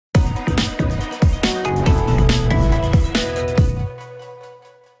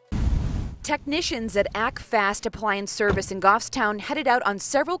Technicians at Act Fast Appliance Service in Goffstown headed out on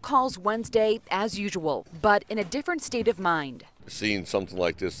several calls Wednesday as usual, but in a different state of mind. Seeing something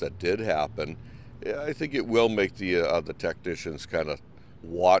like this that did happen, I think it will make the technicians kind of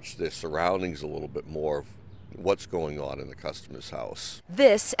watch their surroundings a little bit more. What's going on in the customer's house.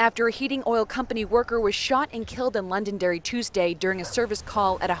 This after a heating oil company worker was shot and killed in Londonderry Tuesday during a service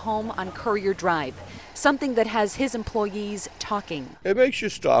call at a home on Courier Drive, something that has his employees talking. It makes you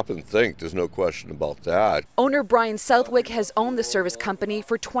stop and think, there's no question about that. Owner Brian Southwick has owned the service company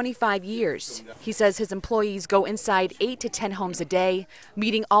for 25 years. He says his employees go inside 8 to 10 homes a day,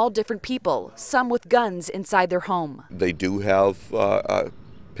 meeting all different people, some with guns inside their home. They do have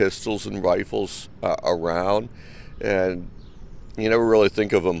pistols and rifles around, and you never really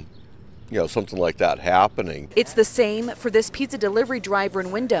think of them, something like that happening. It's the same for this pizza delivery driver in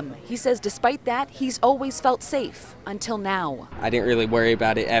Wyndham. He says despite that, he's always felt safe until now. I didn't really worry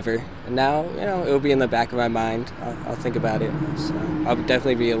about it ever. And now, it'll be in the back of my mind. I'll think about it. So I'll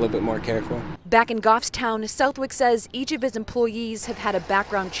definitely be a little bit more careful. Back in Goffstown, Southwick says each of his employees have had a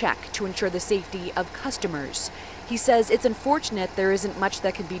background check to ensure the safety of customers. He says it's unfortunate there isn't much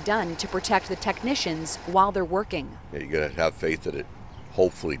that can be done to protect the technicians while they're working. You got to have faith that it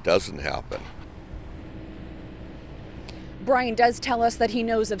hopefully doesn't happen. Brian does tell us that he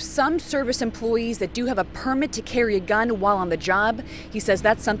knows of some service employees that do have a permit to carry a gun while on the job. He says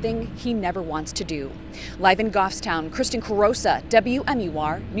that's something he never wants to do. Live in Goffstown, Kristen Carosa,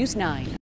 WMUR News 9.